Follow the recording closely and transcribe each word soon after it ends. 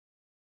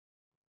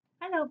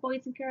Hello,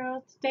 boys and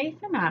girls. Today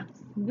for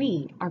maths,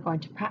 we are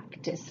going to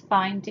practice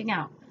finding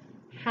out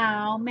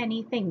how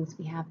many things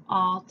we have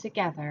all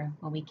together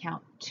when we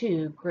count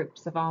two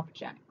groups of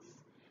objects.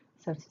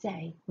 So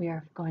today we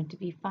are going to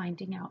be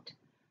finding out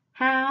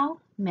how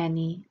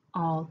many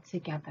all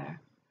together.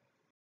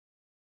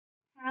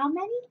 How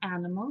many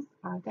animals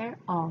are there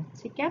all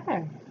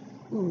together?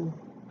 Ooh,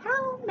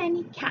 how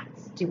many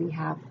cats do we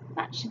have?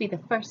 That should be the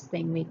first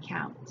thing we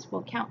count.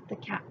 We'll count the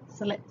cats.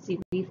 So let's see,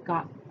 we've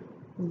got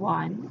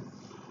 1,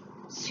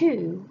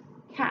 2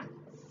 cats.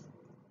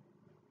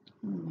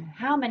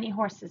 How many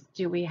horses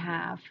do we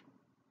have?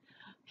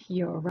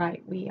 You're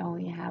right, we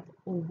only have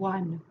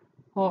 1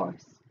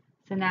 horse.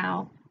 So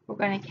now we're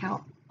going to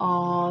count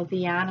all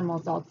the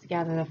animals all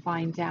together to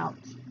find out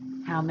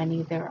how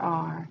many there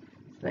are.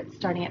 So let's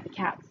starting at the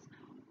cats.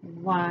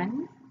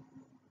 1,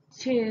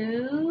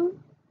 2,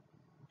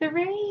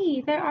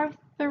 3. There are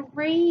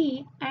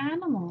 3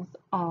 animals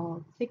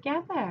all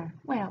together.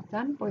 Well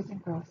done, boys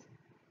and girls.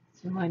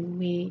 So when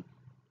we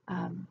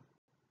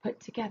put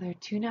together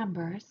two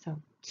numbers, so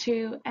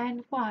 2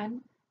 and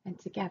 1, and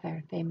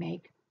together they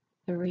make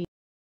 3.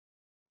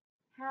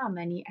 How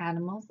many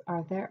animals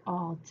are there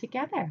all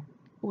together?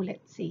 Oh,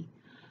 let's see.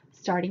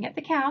 Starting at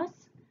the cows,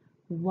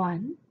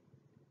 1,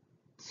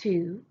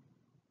 2,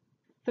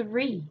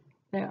 3.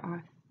 There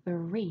are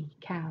 3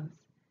 cows.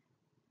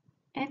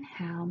 And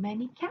how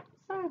many cats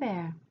are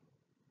there?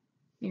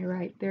 You're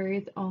right, there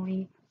is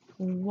only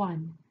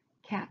 1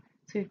 cat.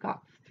 So we've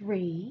got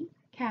 3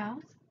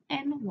 cows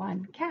and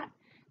 1 cat.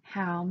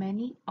 How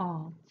many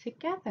all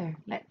together?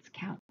 Let's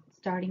count,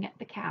 starting at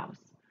the cows.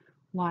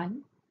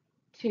 1,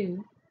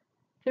 2,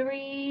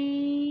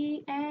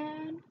 3,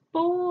 and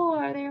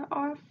 4. There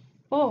are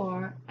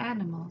 4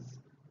 animals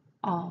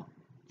all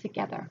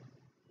together.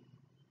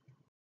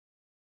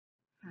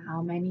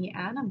 How many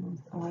animals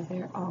are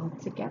there all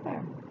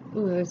together?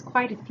 Ooh, there's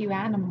quite a few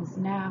animals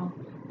now.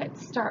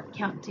 Let's start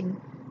counting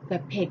the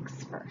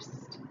pigs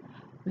first.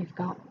 We've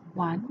got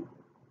 1,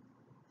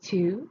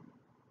 2,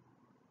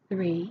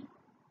 3,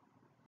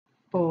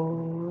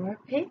 4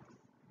 pigs,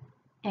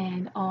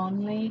 and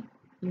only,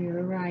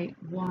 you're right,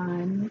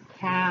 1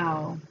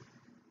 cow.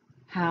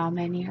 How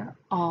many are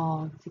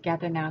all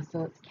together now? So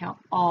let's count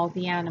all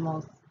the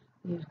animals.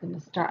 We're going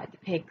to start at the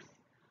pigs.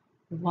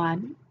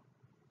 1,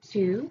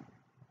 2,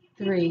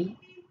 3,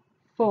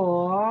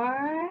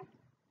 4,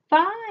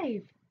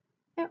 5.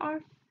 There are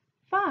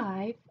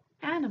 5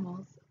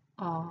 animals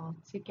all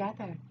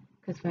together.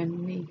 Because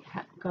when we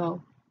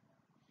go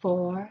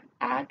 4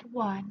 add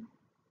 1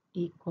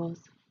 equals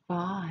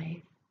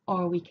 5.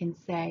 Or we can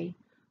say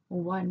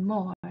 1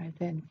 more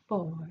than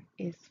 4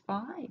 is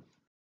 5.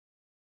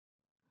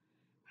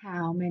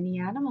 How many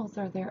animals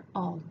are there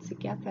all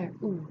together?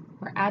 Ooh,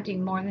 we're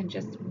adding more than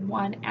just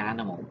one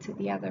animal to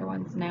the other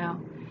ones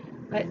now.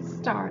 Let's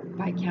start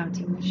by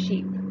counting the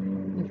sheep.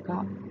 We've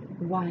got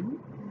 1,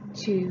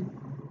 2,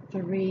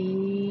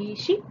 3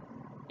 sheep,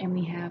 and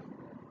we have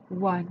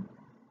 1,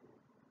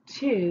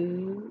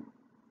 2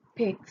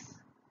 pigs.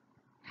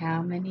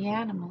 How many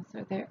animals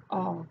are there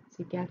all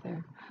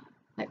together?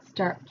 Let's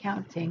start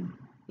counting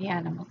the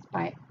animals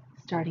by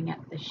starting at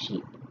the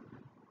sheep.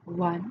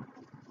 1,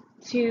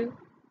 2,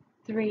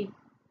 3,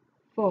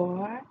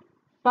 4,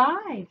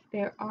 5.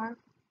 There are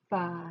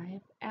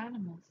 5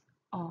 animals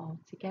all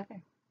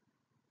together.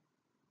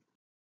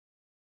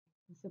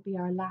 This will be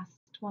our last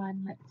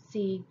one. Let's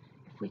see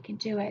if we can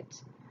do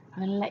it. I'm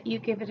going to let you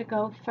give it a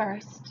go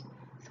first.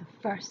 So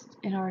first,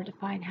 in order to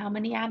find how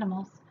many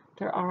animals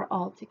there are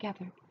all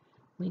together,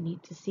 we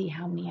need to see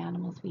how many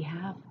animals we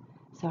have.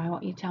 So I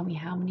want you to tell me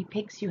how many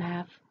pigs you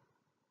have.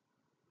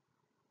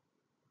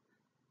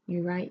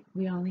 You're right,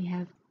 we only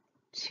have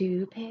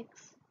 2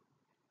 pigs.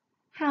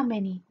 How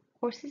many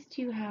horses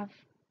do you have?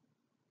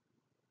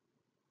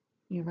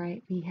 You're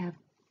right, we have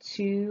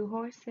 2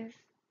 horses.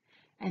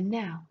 And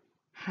now,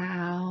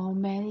 how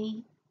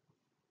many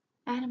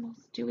animals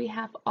do we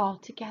have all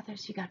together?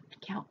 So you got to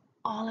count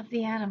all of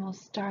the animals,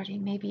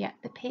 starting maybe at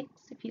the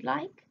pigs if you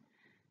like.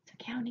 So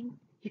counting,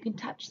 you can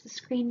touch the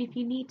screen if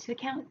you need to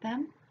count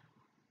them.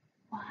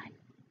 1,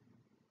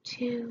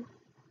 2,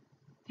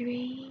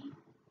 3.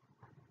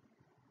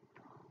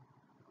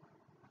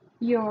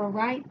 You're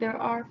right, there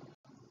are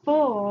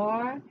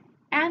 4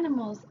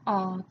 animals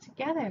all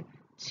together.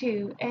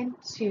 2 and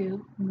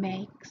 2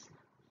 makes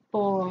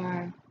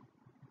 4.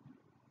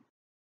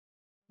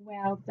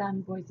 Well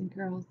done, boys and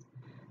girls.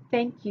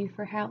 Thank you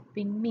for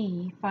helping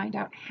me find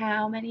out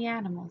how many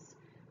animals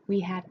we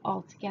had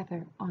all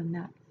together on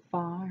that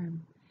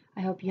farm.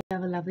 I hope you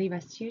have a lovely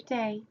rest of your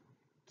day.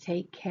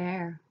 Take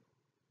care.